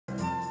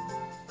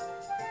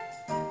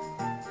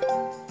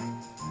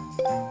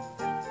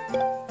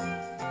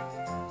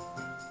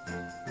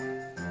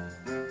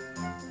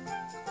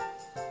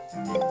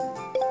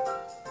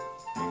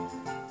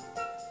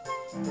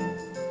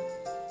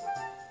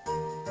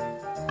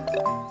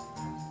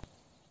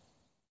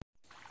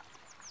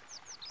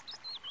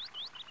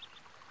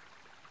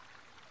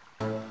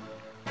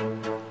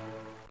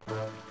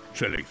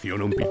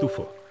Selecciona un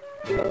pitufo.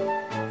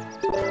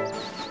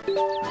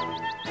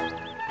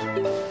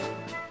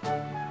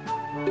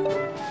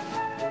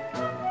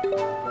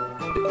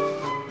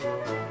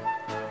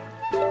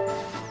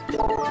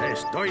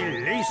 ¡Estoy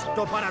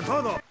listo para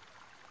todo!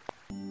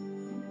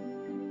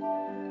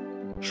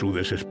 Su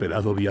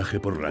desesperado viaje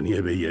por la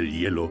nieve y el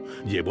hielo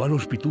llevó a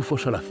los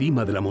pitufos a la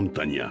cima de la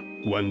montaña.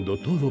 Cuando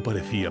todo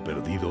parecía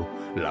perdido,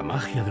 la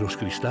magia de los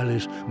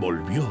cristales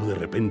volvió de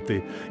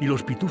repente y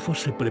los pitufos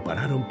se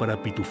prepararon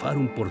para pitufar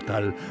un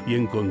portal y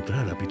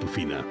encontrar a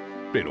Pitufina.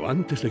 Pero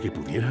antes de que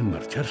pudieran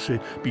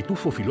marcharse,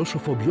 Pitufo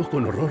Filósofo vio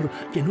con horror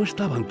que no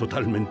estaban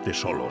totalmente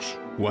solos.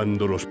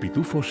 Cuando los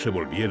pitufos se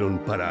volvieron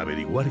para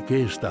averiguar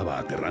qué estaba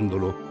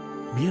aterrándolo,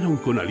 vieron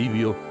con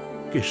alivio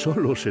que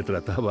solo se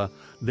trataba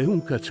de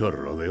un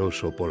cachorro de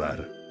oso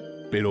polar.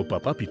 Pero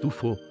Papá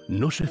Pitufo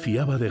no se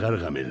fiaba de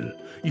Gargamel,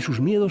 y sus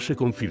miedos se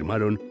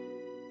confirmaron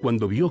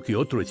cuando vio que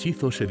otro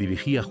hechizo se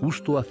dirigía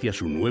justo hacia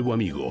su nuevo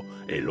amigo,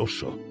 el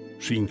oso.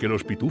 Sin que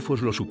los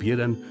pitufos lo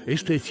supieran,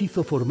 este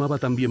hechizo formaba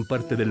también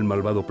parte del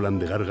malvado plan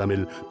de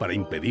Gargamel para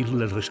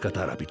impedirles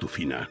rescatar a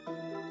Pitufina.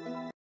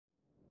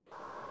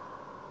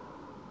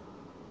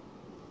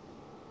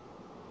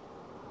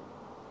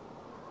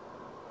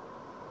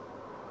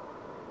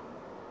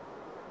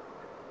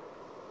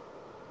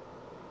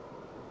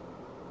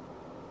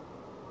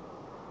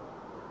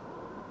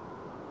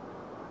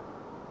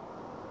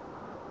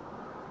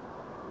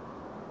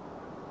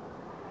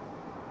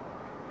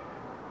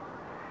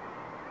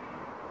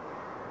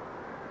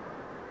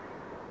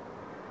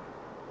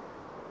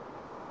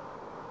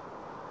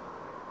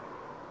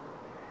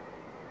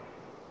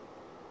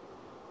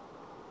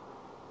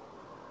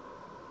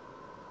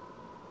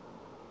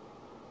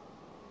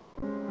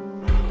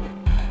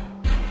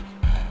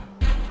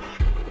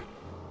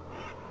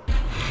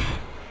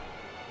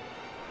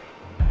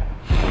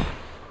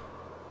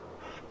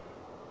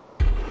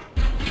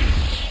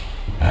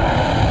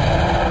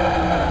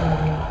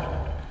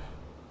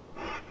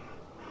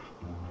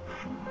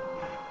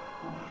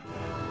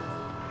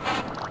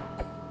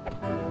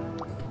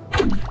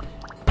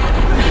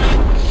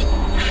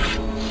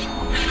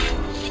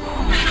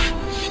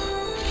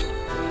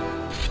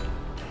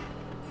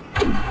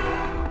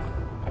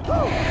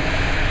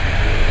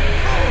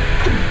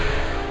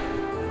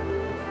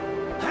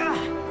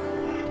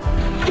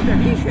 ¡Te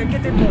dije que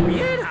te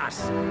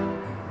movieras!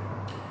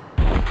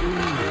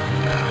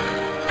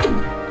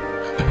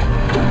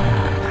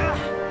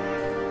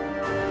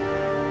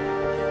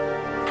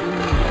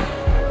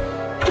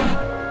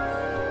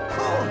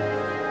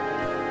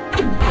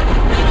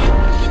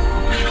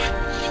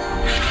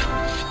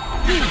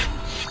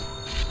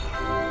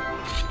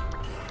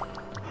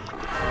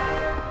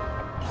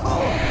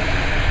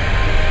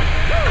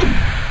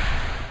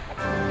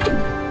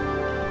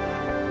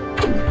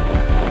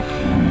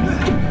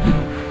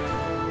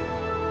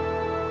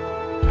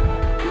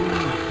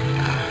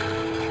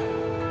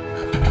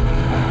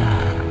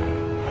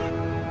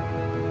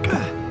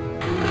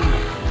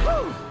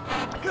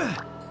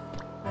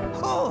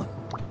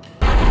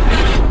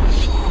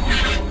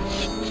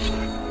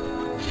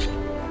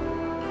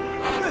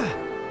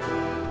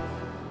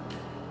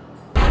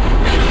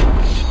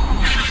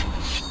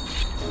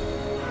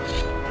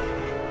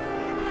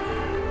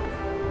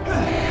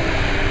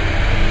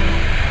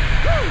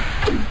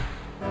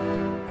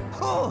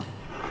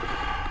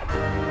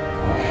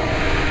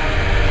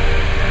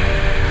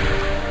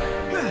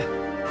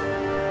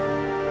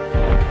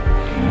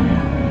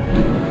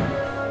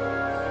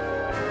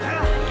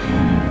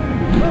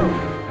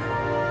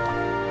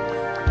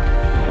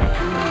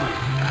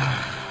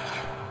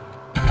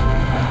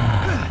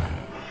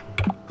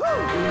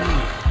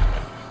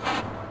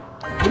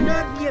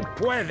 Nadie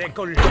puede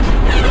con los...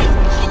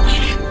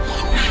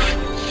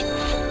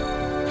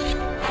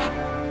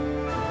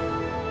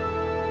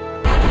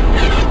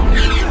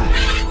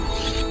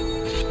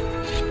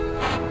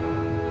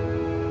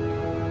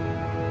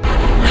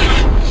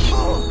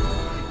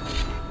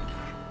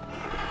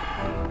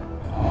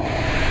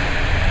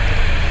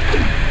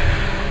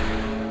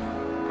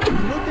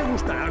 No te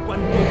gustará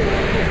cuando...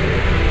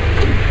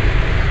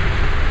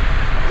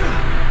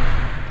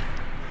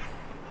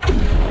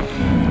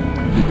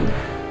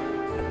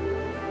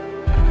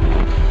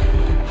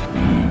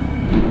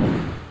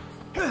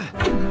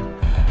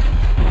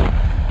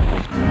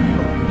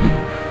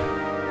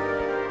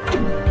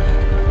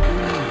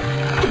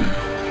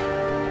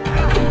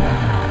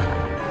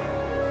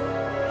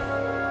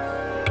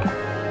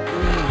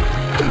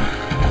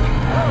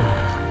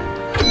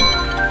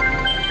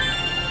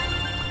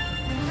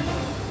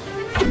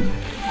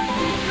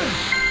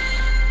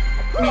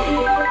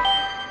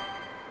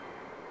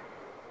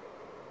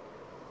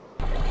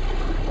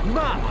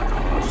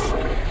 ¡Vámonos!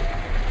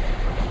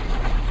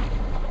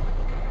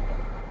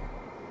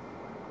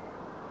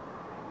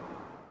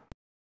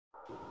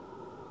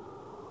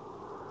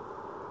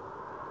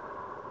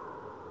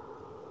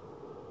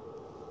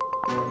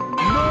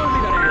 ¡No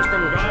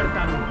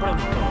tan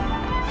pronto.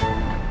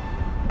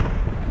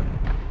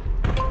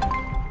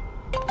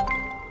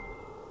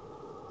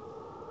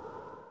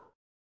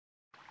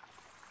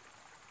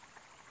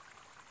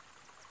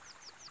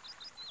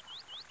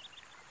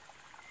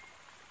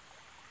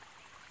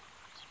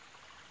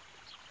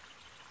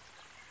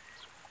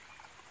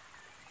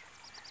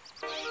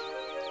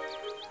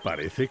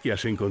 Parece que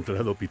has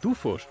encontrado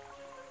pitufos.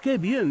 ¡Qué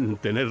bien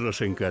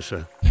tenerlos en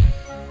casa!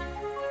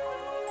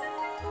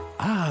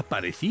 Ha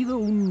aparecido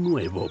un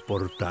nuevo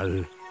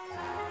portal.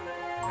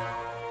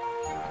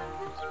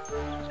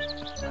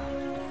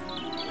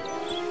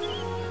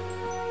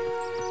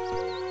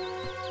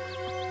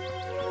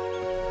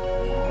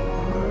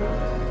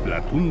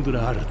 La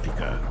tundra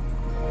ártica.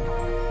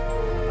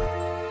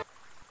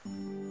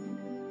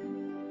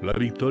 La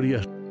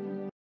victoria.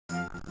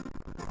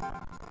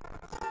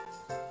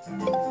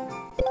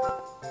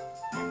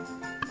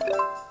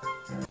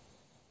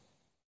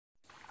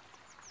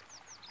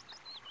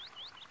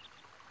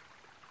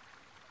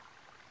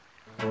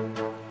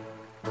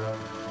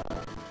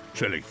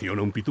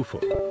 Selecciona un pitufo.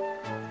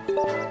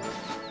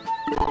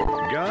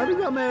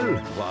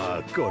 Gargamel va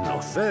a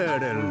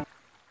conocer el...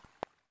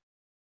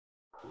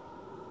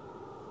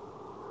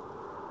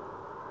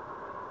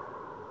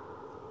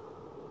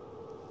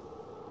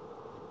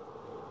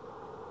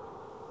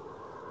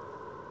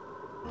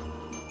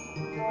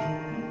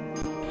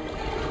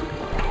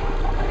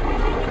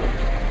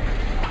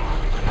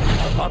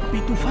 ¡Va a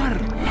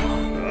pitufar!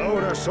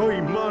 Ahora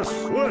soy más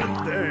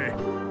fuerte.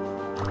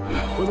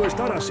 ¿Puedo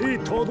estar así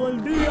todo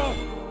el día?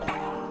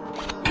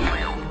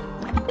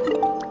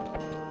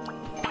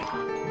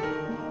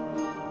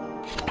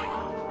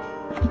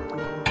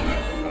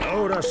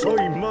 Ahora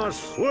soy más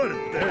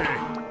fuerte.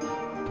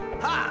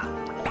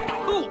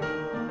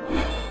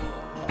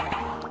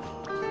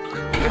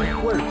 El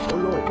cuerpo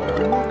lobo,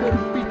 no que el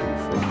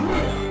pitufo.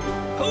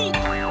 O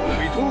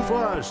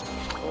pitufas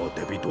o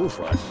te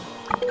pitufas.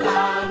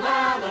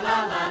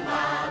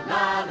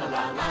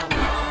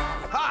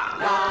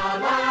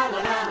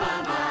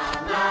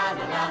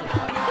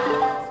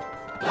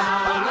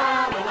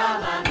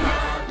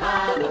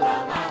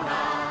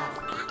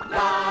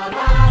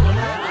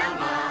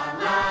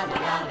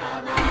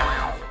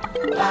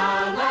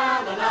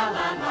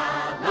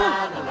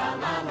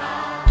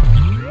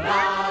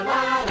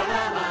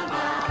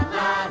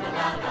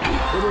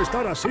 Puedo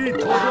estar así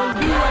todo el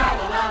día.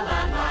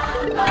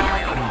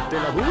 Ante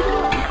la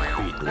duda,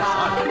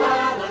 pitufar.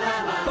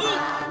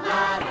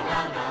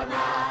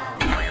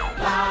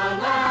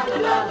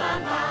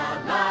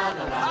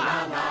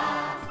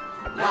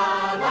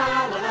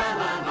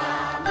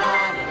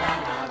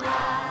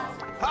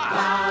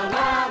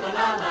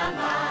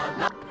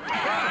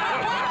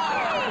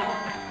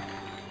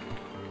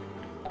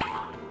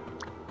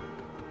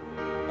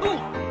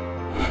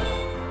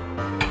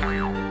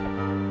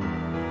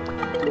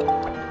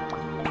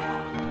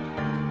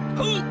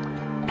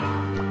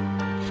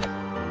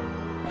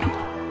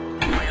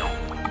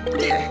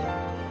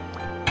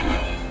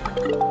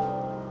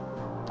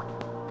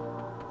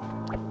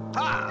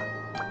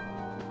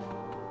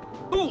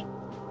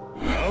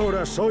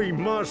 Ahora soy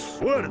más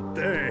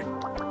fuerte.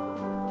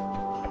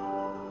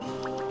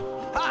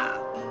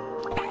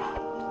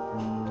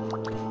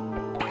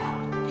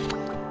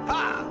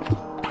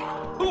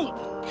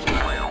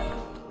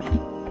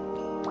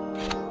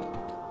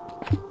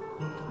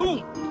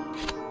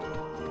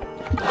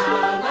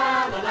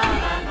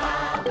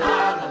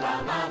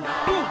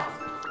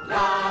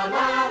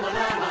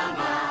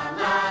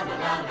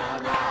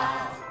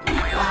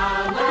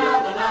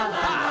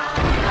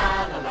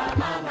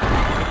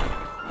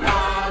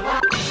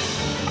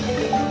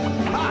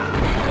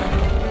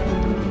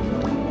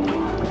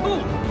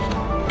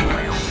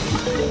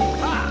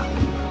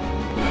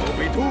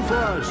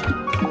 pitufas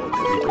o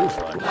te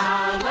pitufan.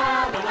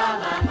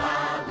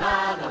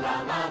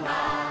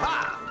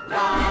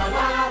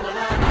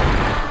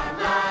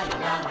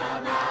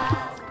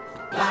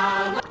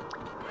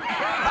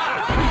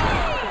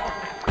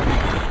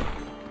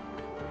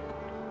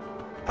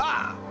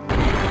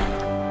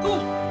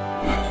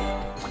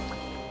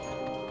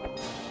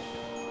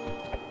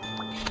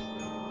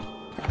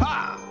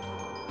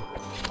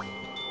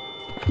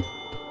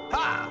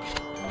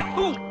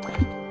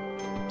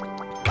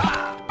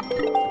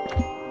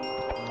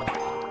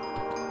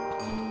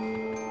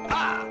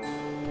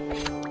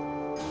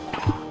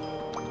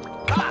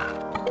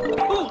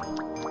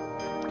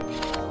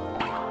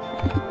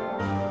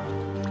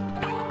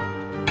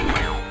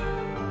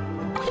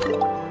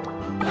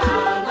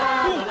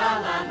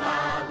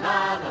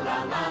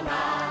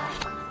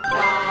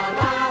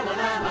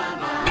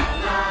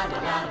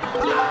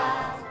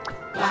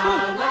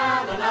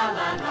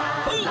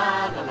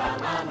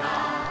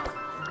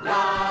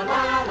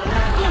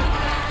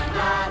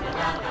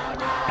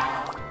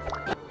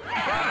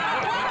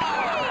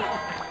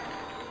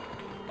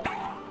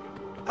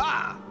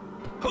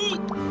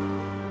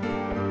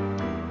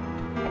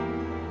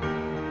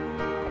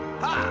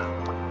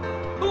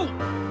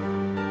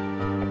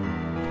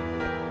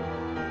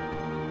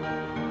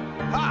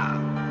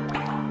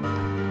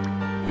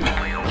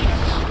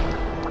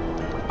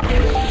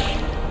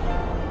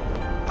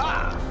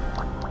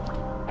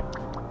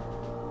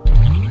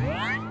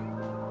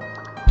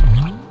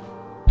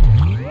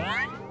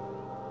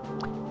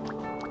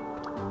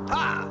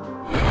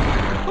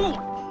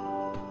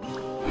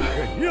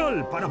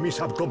 ¡Genial para mis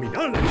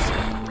abdominales!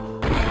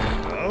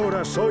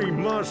 Ahora soy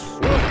más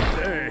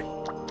fuerte.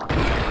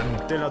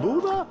 Ante la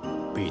duda,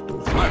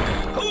 pitufar.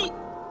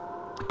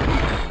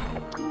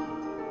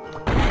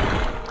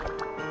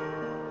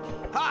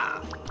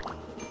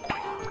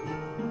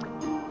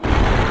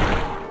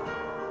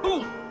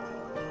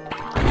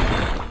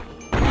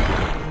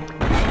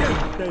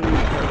 Siente el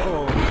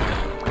calor.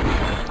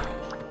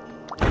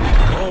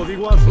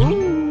 Código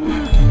azul.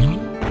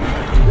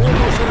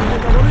 Activemos el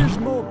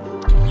metabolismo.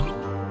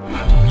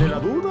 Ante la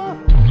duda,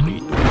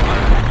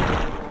 pitufar.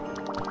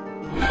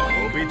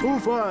 O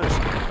pitufas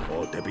o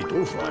te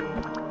pitufan.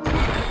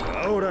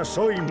 Ahora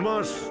soy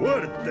más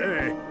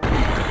fuerte.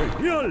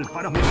 Genial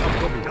para mis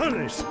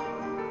abdominales.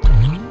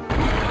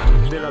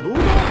 De la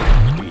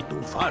duda,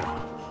 pitufar.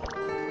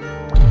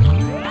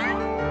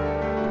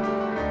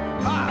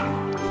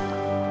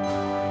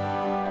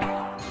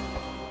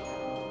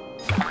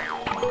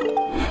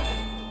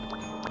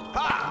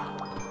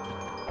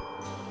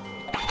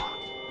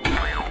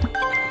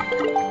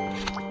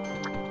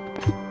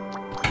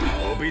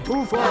 O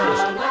pitufas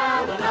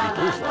o te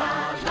pitufan.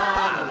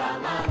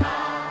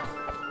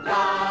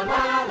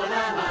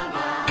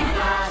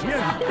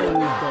 Siente el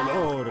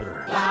dolor.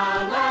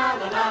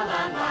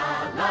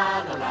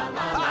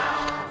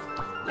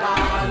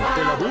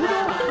 Ante la duda,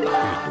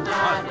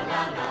 pitufar.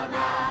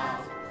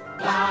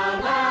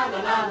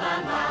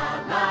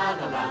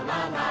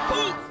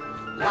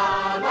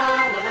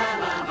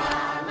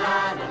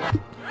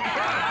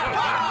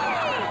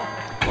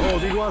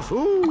 Código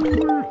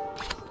azul.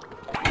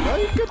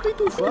 Hay que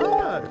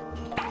pitufar.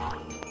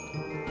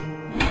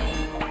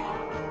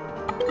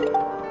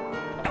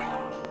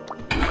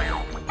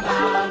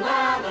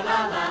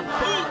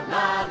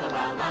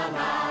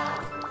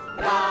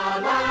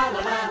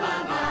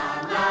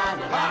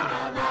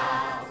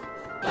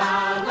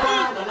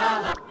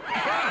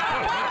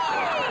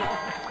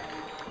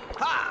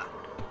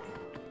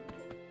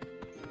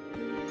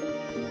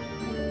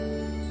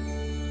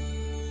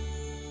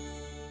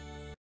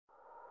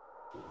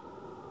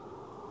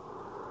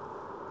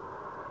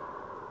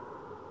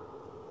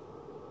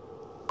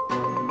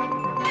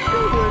 ¡Qué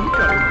buen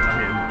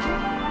calentamiento!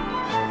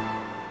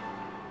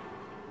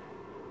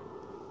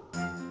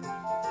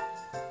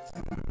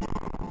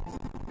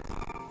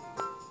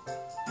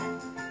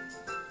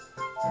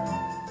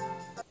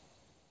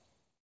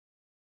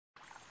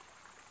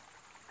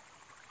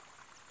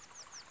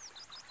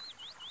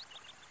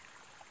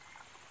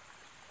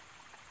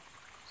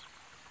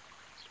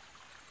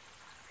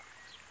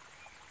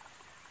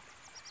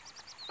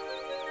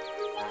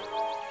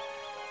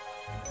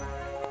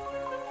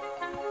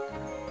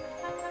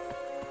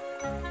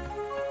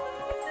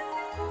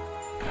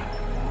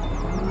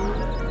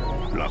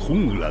 La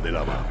jungla de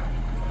lava.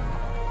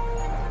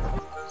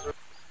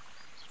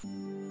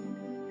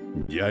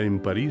 Ya en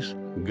París,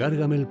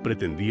 Gargamel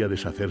pretendía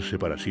deshacerse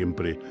para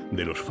siempre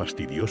de los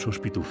fastidiosos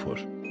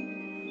pitufos.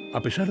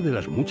 A pesar de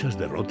las muchas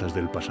derrotas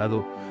del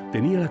pasado,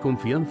 tenía la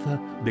confianza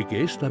de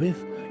que esta vez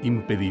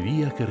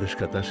impediría que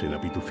rescatasen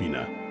a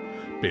Pitufina.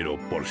 Pero,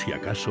 por si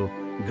acaso,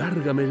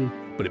 Gargamel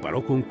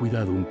preparó con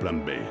cuidado un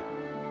plan B.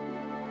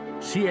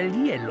 Si el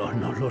hielo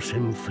no los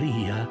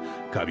enfría,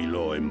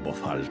 caviló en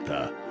voz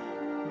alta.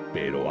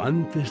 Pero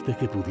antes de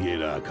que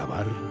pudiera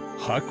acabar,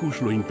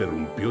 Hacus lo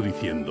interrumpió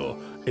diciendo: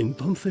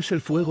 ¿entonces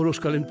el fuego los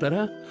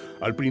calentará?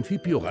 Al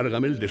principio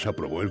Gargamel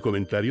desaprobó el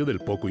comentario del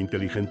poco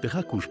inteligente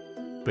Hacus,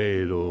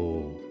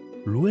 pero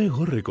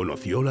luego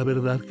reconoció la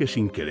verdad que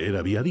sin querer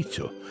había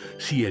dicho.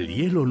 Si el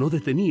hielo no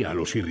detenía a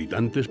los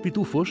irritantes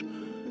pitufos,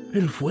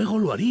 el fuego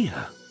lo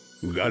haría.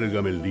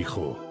 Gargamel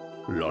dijo: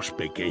 los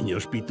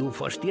pequeños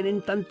pitufos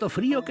tienen tanto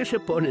frío que se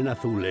ponen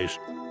azules.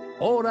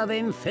 ¡Hora de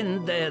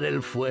encender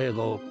el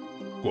fuego!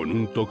 Con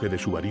un toque de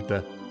su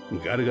varita,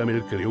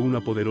 Gargamel creó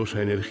una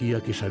poderosa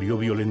energía que salió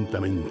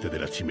violentamente de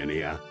la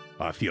chimenea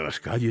hacia las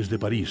calles de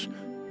París,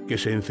 que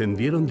se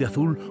encendieron de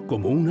azul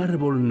como un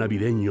árbol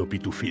navideño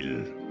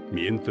pitufil.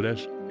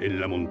 Mientras, en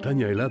la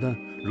montaña helada,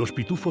 los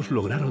pitufos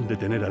lograron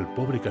detener al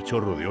pobre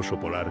cachorro de oso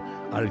polar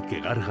al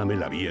que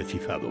Gargamel había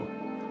hechizado.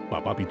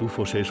 Papá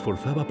Pitufo se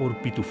esforzaba por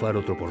pitufar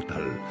otro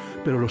portal,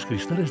 pero los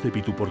cristales de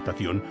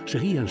pituportación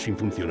seguían sin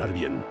funcionar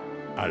bien.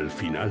 Al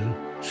final,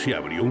 se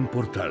abrió un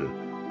portal,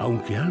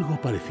 aunque algo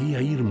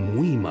parecía ir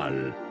muy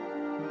mal.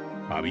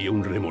 Había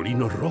un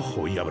remolino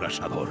rojo y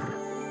abrasador.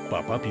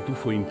 Papá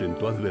Pitufo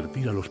intentó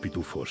advertir a los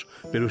pitufos,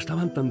 pero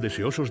estaban tan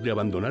deseosos de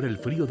abandonar el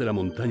frío de la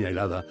montaña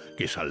helada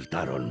que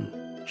saltaron.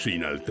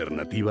 Sin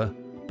alternativa,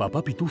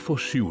 Papá Pitufo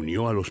se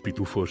unió a los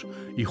pitufos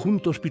y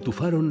juntos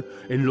pitufaron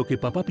en lo que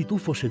Papá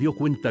Pitufo se dio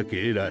cuenta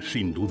que era,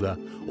 sin duda,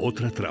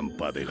 otra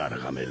trampa de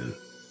Gargamel.